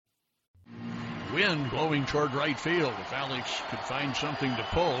Wind blowing toward right field. If Alex could find something to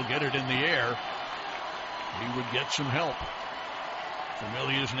pull, get it in the air, he would get some help.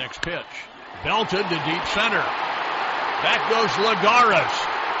 Familia's next pitch. Belted to deep center. Back goes Lagares.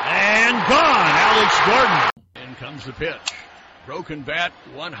 And gone, Alex Gordon. In comes the pitch. Broken bat,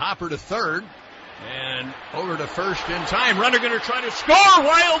 one hopper to third. And over to first in time. Runner going to try to score.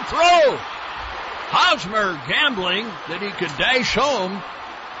 Wild throw. Hosmer gambling that he could dash home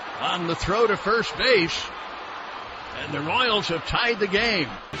on the throw to first base. And the Royals have tied the game.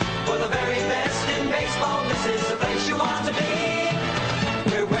 For the very best in baseball, this is the place you want to be.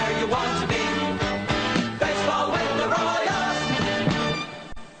 We're where you want to be. Baseball with the Royals.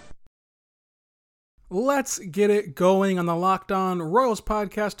 Let's get it going on the Locked On Royals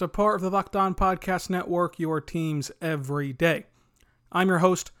podcast, a part of the Locked On Podcast Network, your teams every day. I'm your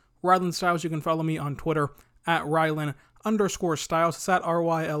host, Rylan Stiles. You can follow me on Twitter at Rylan_Stiles. It's at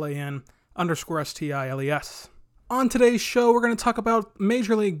RYLAN_STILES. On today's show, we're going to talk about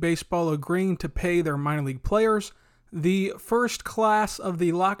Major League Baseball agreeing to pay their minor league players, the first class of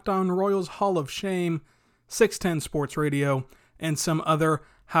the Locked On Royals Hall of Shame, 610 Sports Radio, and some other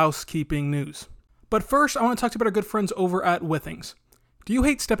housekeeping news. But first, I want to talk to you about our good friends over at Withings. Do you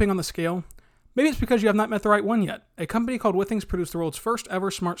hate stepping on the scale? Maybe it's because you have not met the right one yet. A company called Withings produced the world's first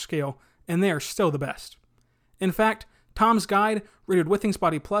ever smart scale, and they are still the best. In fact, Tom's Guide rated Withings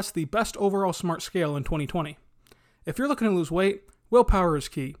Body Plus the best overall smart scale in 2020. If you're looking to lose weight, willpower is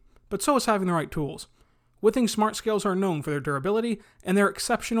key, but so is having the right tools. Withings smart scales are known for their durability and their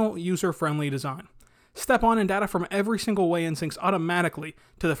exceptional user-friendly design. Step on and data from every single weigh-in syncs automatically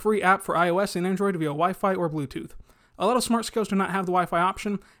to the free app for iOS and Android via Wi-Fi or Bluetooth. A lot of smart scales do not have the Wi-Fi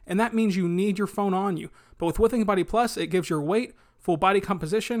option, and that means you need your phone on you. But with Withings Body Plus, it gives your weight, full body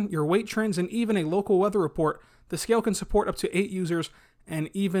composition, your weight trends, and even a local weather report. The scale can support up to 8 users and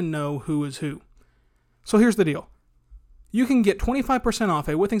even know who is who. So here's the deal. You can get 25% off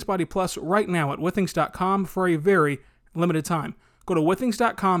a Withings Body Plus right now at Withings.com for a very limited time. Go to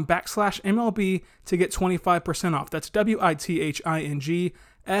Withings.com/MLB to get 25% off. That's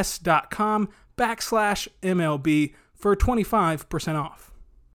WITHINGS.com/MLB for 25% off.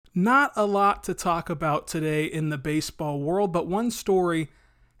 Not a lot to talk about today in the baseball world, but one story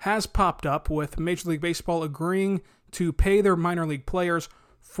has popped up with Major League Baseball agreeing to pay their minor league players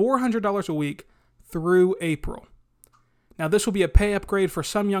 $400 a week through April. Now, this will be a pay upgrade for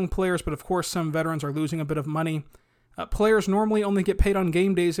some young players, but of course some veterans are losing a bit of money. Players normally only get paid on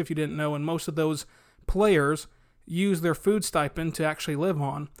game days, if you didn't know, and most of those players use their food stipend to actually live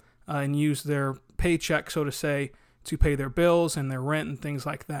on and use their paycheck, so to say, to pay their bills and their rent and things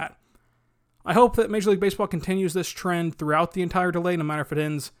like that. I hope that Major League Baseball continues this trend throughout the entire delay, no matter if it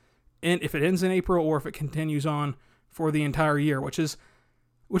ends in April or if it continues on for the entire year, which is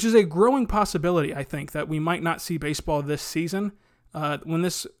a growing possibility. I think that we might not see baseball this season. When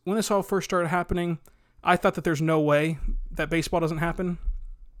this all first started happening, I thought that there's no way that baseball doesn't happen.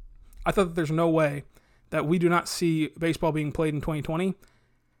 I thought that there's no way that we do not see baseball being played in 2020.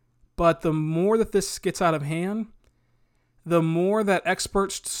 But the more that this gets out of hand, the more that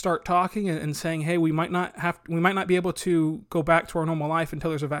experts start talking and saying, "Hey, we might not be able to go back to our normal life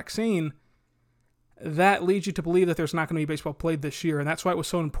until there's a vaccine." That leads you to believe that there's not going to be baseball played this year, and that's why it was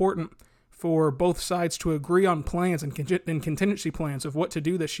so important for both sides to agree on plans and contingency plans of what to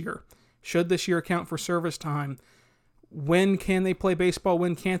do this year. Should this year account for service time? When can they play baseball?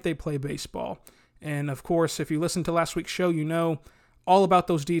 When can't they play baseball? And of course, if you listened to last week's show, you know all about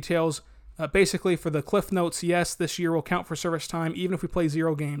those details. Basically, for the Cliff Notes, yes, this year will count for service time, even if we play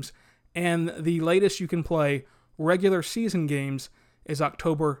 0 games. And the latest you can play regular season games is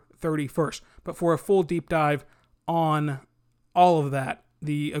October 31st. But for a full deep dive on all of that,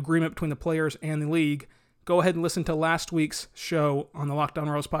 the agreement between the players and the league, go ahead and listen to last week's show on the Locked On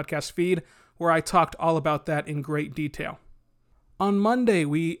Royals podcast feed, where I talked all about that in great detail. On Monday,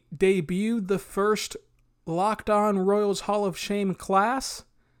 we debuted the first Locked On Royals Hall of Shame class,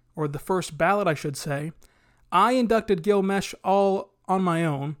 or the first ballot, I should say. I inducted Gil Mesh all on my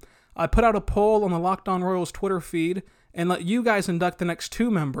own. I put out a poll on the Locked On Royals Twitter feed and let you guys induct the next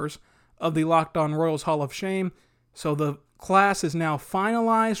 2 members of the Locked On Royals Hall of Shame. So the class is now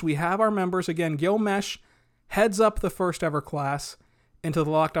finalized. We have our members. Again, Gil Mesh heads up the first ever class into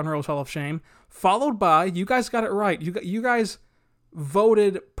the Locked On Royals Hall of Shame, followed by, you guys got it right, you guys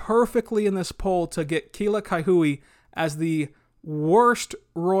voted perfectly in this poll to get Kila Kaihui as the worst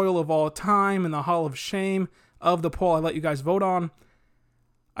Royal of all time in the Hall of Shame of the poll I let you guys vote on.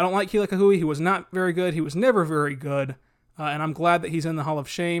 I don't like Kila Kaihui. He was not very good. He was never very good. And I'm glad that he's in the Hall of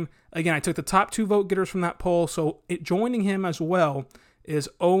Shame. Again, I took the top 2 vote getters from that poll, so joining him as well is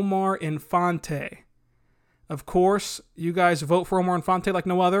Omar Infante. Of course, you guys vote for Omar Infante like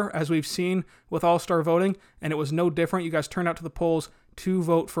no other, as we've seen with All-Star voting, and it was no different. You guys turned out to the polls to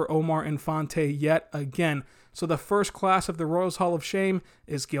vote for Omar Infante yet again. So the first class of the Royals Hall of Shame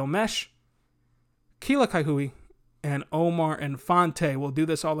is Gil Meche, Kila Kaihui, and Omar Infante. We'll do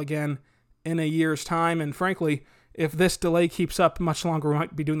this all again in a year's time, and frankly, if this delay keeps up much longer, we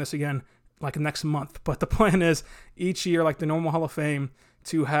might be doing this again like next month. But the plan is each year, like the normal Hall of Fame,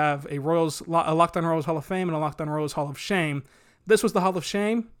 to have a Locked On Royals Hall of Fame and a Locked On Royals Hall of Shame. This was the Hall of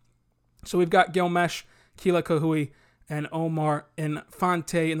Shame. So we've got Gil Meche, Kila Kaihui, and Omar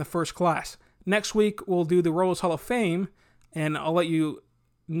Infante in the first class. Next week, we'll do the Royals Hall of Fame, and I'll let you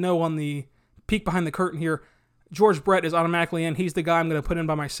know on the peek behind the curtain here, George Brett is automatically in. He's the guy I'm going to put in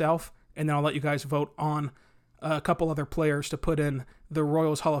by myself, and then I'll let you guys vote on a couple other players to put in the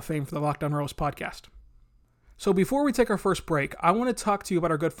Royals Hall of Fame for the Locked On Royals podcast. So before we take our first break, I want to talk to you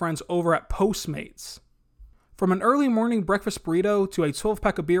about our good friends over at Postmates. From an early morning breakfast burrito to a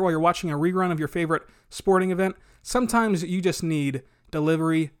 12-pack of beer while you're watching a rerun of your favorite sporting event, sometimes you just need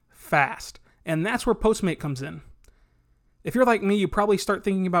delivery fast. And that's where Postmate comes in. If you're like me, you probably start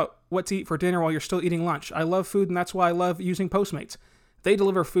thinking about what to eat for dinner while you're still eating lunch. I love food, and that's why I love using Postmates. They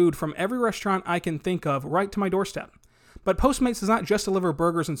deliver food from every restaurant I can think of right to my doorstep. But Postmates does not just deliver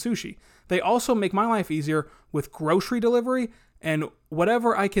burgers and sushi. They also make my life easier with grocery delivery and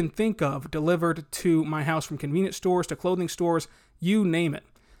whatever I can think of delivered to my house, from convenience stores to clothing stores, you name it.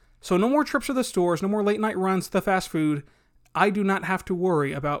 So no more trips to the stores, no more late night runs to the fast food. I do not have to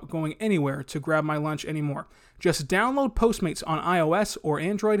worry about going anywhere to grab my lunch anymore. Just download Postmates on iOS or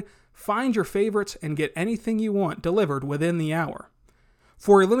Android, find your favorites, and get anything you want delivered within the hour.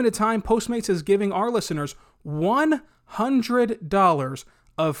 For a limited time, Postmates is giving our listeners $100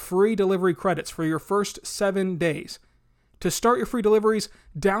 of free delivery credits for your first 7 days. To start your free deliveries,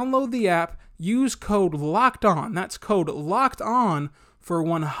 download the app, use code LOCKEDON. That's code LOCKEDON for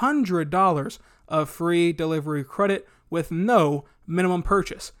 $100 of free delivery credit with no minimum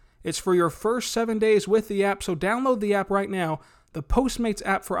purchase. It's for your first 7 days with the app, so download the app right now, the Postmates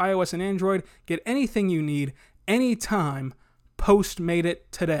app for iOS and Android. Get anything you need, anytime. Postmate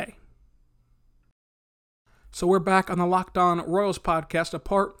it today. So we're back on the Locked On Royals podcast, a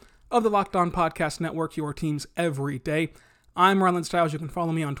part of the Locked On Podcast Network, your teams every day. I'm Rylan Stiles. You can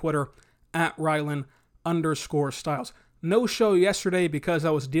follow me on Twitter at Rylan_Stiles. No show yesterday because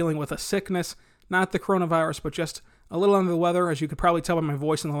I was dealing with a sickness, not the coronavirus, but just a little under the weather. As you could probably tell by my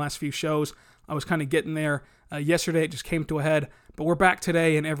voice in the last few shows, I was kind of getting there. Yesterday it just came to a head, but we're back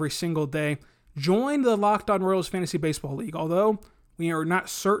today and every single day. Join the Locked On Royals Fantasy Baseball League. Although we are not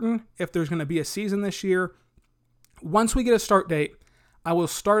certain if there's going to be a season this year, once we get a start date, I will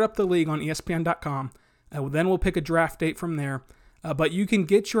start up the league on ESPN.com. Then we'll pick a draft date from there. But you can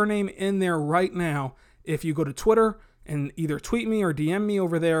get your name in there right now if you go to Twitter and either tweet me or DM me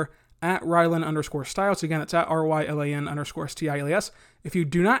over there at Rylan_Stiles. Again, it's at RYLAN_STILES. If you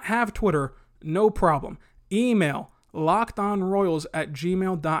do not have Twitter, no problem. Email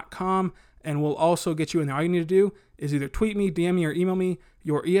lockedonroyals@gmail.com and we'll also get you in there. All you need to do is either tweet me, DM me, or email me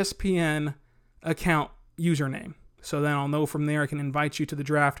your ESPN account username. So then I'll know from there I can invite you to the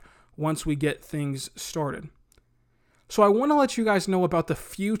draft once we get things started. So I want to let you guys know about the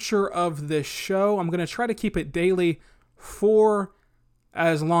future of this show. I'm going to try to keep it daily for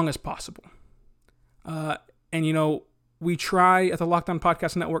as long as possible. And you know, we try at the Locked On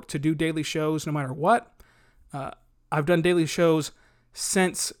Podcast Network to do daily shows no matter what. I've done daily shows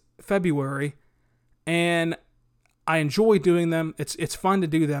since February, and I enjoy doing them. It's fun to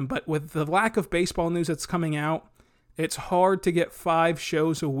do them, but with the lack of baseball news that's coming out, it's hard to get 5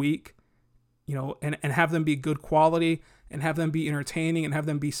 shows a week, you know, and have them be good quality and have them be entertaining and have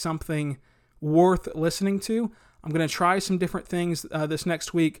them be something worth listening to. I'm going to try some different things this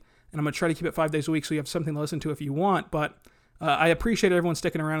next week, and I'm going to try to keep it 5 days a week so you have something to listen to if you want. But I appreciate everyone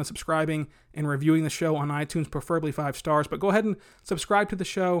sticking around and subscribing and reviewing the show on iTunes, preferably 5 stars. But go ahead and subscribe to the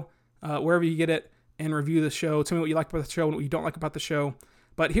show wherever you get it and review the show. Tell me what you like about the show and what you don't like about the show.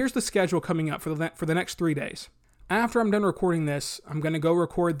 But here's the schedule coming up for the next 3 days. After I'm done recording this, I'm going to go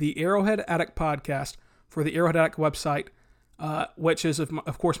record the Arrowhead Addict podcast for the Arrowhead Addict website, which is,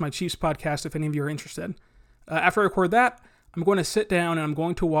 of course, my Chiefs podcast, if any of you are interested. After I record that, I'm going to sit down and I'm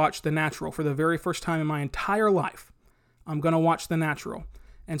going to watch The Natural for the very first time in my entire life. I'm going to watch The Natural.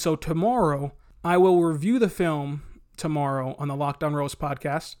 And so tomorrow, I will review the film tomorrow on the Locked On Royals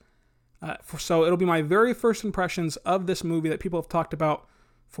podcast. So it'll be my very first impressions of this movie that people have talked about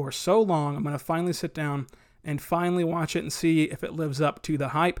for so long. I'm going to finally sit down and finally watch it and see if it lives up to the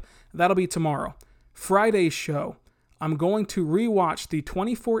hype. That'll be tomorrow. Friday's show, I'm going to rewatch the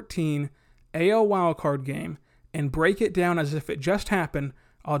 2014 AL wildcard game and break it down as if it just happened.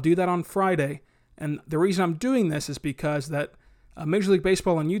 I'll do that on Friday. And the reason I'm doing this is because that Major League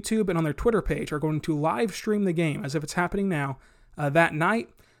Baseball on YouTube and on their Twitter page are going to live stream the game as if it's happening now that night.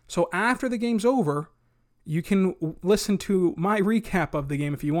 So after the game's over, you can listen to my recap of the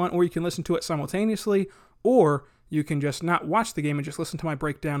game if you want, or you can listen to it simultaneously, or you can just not watch the game and just listen to my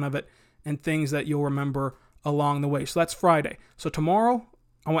breakdown of it and things that you'll remember along the way. So that's Friday. So tomorrow,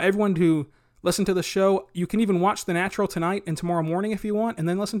 I want everyone to listen to the show. You can even watch The Natural tonight and tomorrow morning if you want, and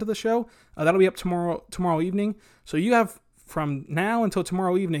then listen to the show. That'll be up tomorrow evening. So you have from now until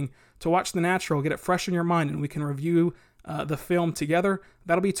tomorrow evening to watch The Natural, get it fresh in your mind, and we can review the film together.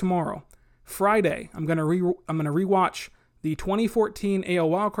 That'll be tomorrow. Friday, I'm gonna rewatch the 2014 AL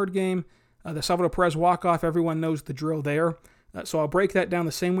wildcard game, the Salvador Perez walk-off. Everyone knows the drill there. So I'll break that down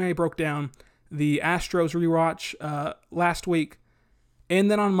the same way I broke down the Astros rewatch last week.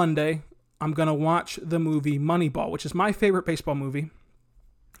 And then on Monday, I'm going to watch the movie Moneyball, which is my favorite baseball movie.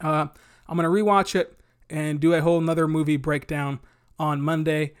 I'm going to rewatch it and do a whole another movie breakdown on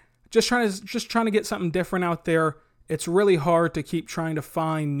Monday. Just trying to get something different out there. It's really hard to keep trying to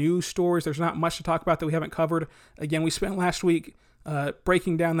find new stories. There's not much to talk about that we haven't covered. Again, we spent last week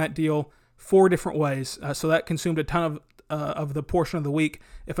breaking down that deal 4 different ways. So that consumed a ton of the portion of the week.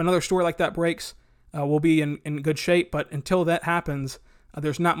 If another story like that breaks, we'll be in good shape. But until that happens,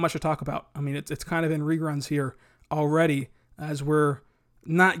 there's not much to talk about. I mean, it's kind of in reruns here already, as we're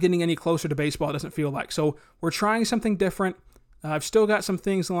not getting any closer to baseball, it doesn't feel like. So we're trying something different. I've still got some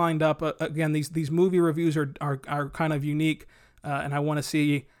things lined up. Again, these movie reviews are kind of unique, and I want to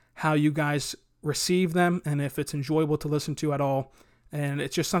see how you guys receive them and if it's enjoyable to listen to at all. And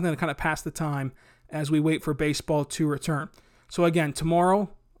it's just something to kind of pass the time as we wait for baseball to return. So again, tomorrow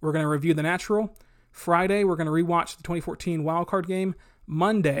we're going to review The Natural. Friday, we're going to rewatch the 2014 wildcard game.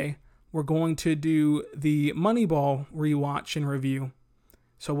 Monday, we're going to do the Moneyball rewatch and review.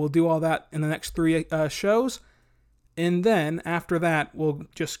 So we'll do all that in the next 3 shows. And then after that, we'll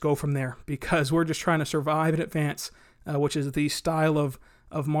just go from there because we're just trying to survive in advance, which is the style of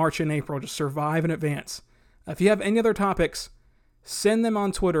March and April, just survive in advance. If you have any other topics, send them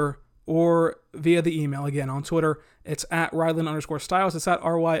on Twitter or via the email. Again, on Twitter, it's at Rylan_Stiles. It's at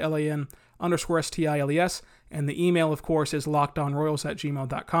RYLAN_STILES. And the email, of course, is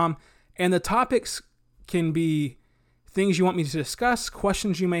lockedonroyals@gmail.com. And the topics can be things you want me to discuss,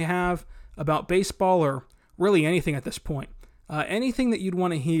 questions you may have about baseball, or really anything at this point. Anything that you'd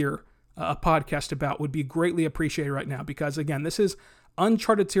want to hear a podcast about would be greatly appreciated right now because, again, this is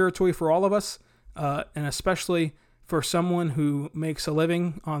uncharted territory for all of us, and especially for someone who makes a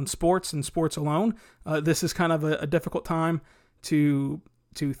living on sports and sports alone. This is kind of a difficult time to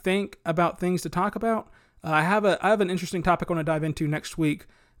think about things to talk about. I have an interesting topic I want to dive into next week,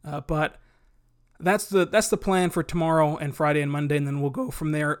 but that's the plan for tomorrow and Friday and Monday, and then we'll go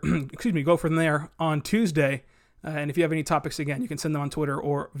from there. Go from there on Tuesday. And if you have any topics, again, you can send them on Twitter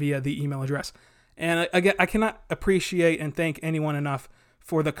or via the email address. And again, I cannot appreciate and thank anyone enough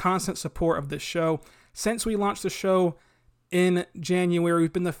for the constant support of this show. Since we launched the show in January,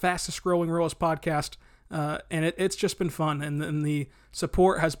 we've been the fastest growing Royals podcast, and it's just been fun, and the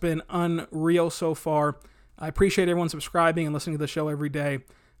support has been unreal so far. I appreciate everyone subscribing and listening to the show every day.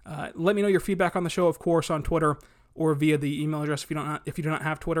 Let me know your feedback on the show, of course, on Twitter or via the email address if you do not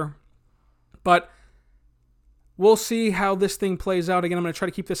have Twitter. But we'll see how this thing plays out. Again, I'm going to try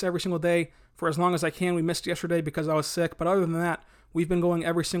to keep this every single day for as long as I can. We missed yesterday because I was sick, but other than that, we've been going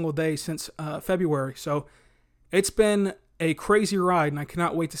every single day since February. So it's been a crazy ride, and I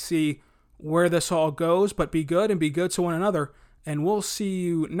cannot wait to see where this all goes. But be good and be good to one another. And we'll see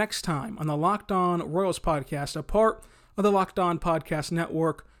you next time on the Locked On Royals podcast, a part of the Locked On Podcast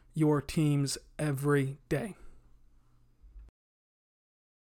Network, your teams every day.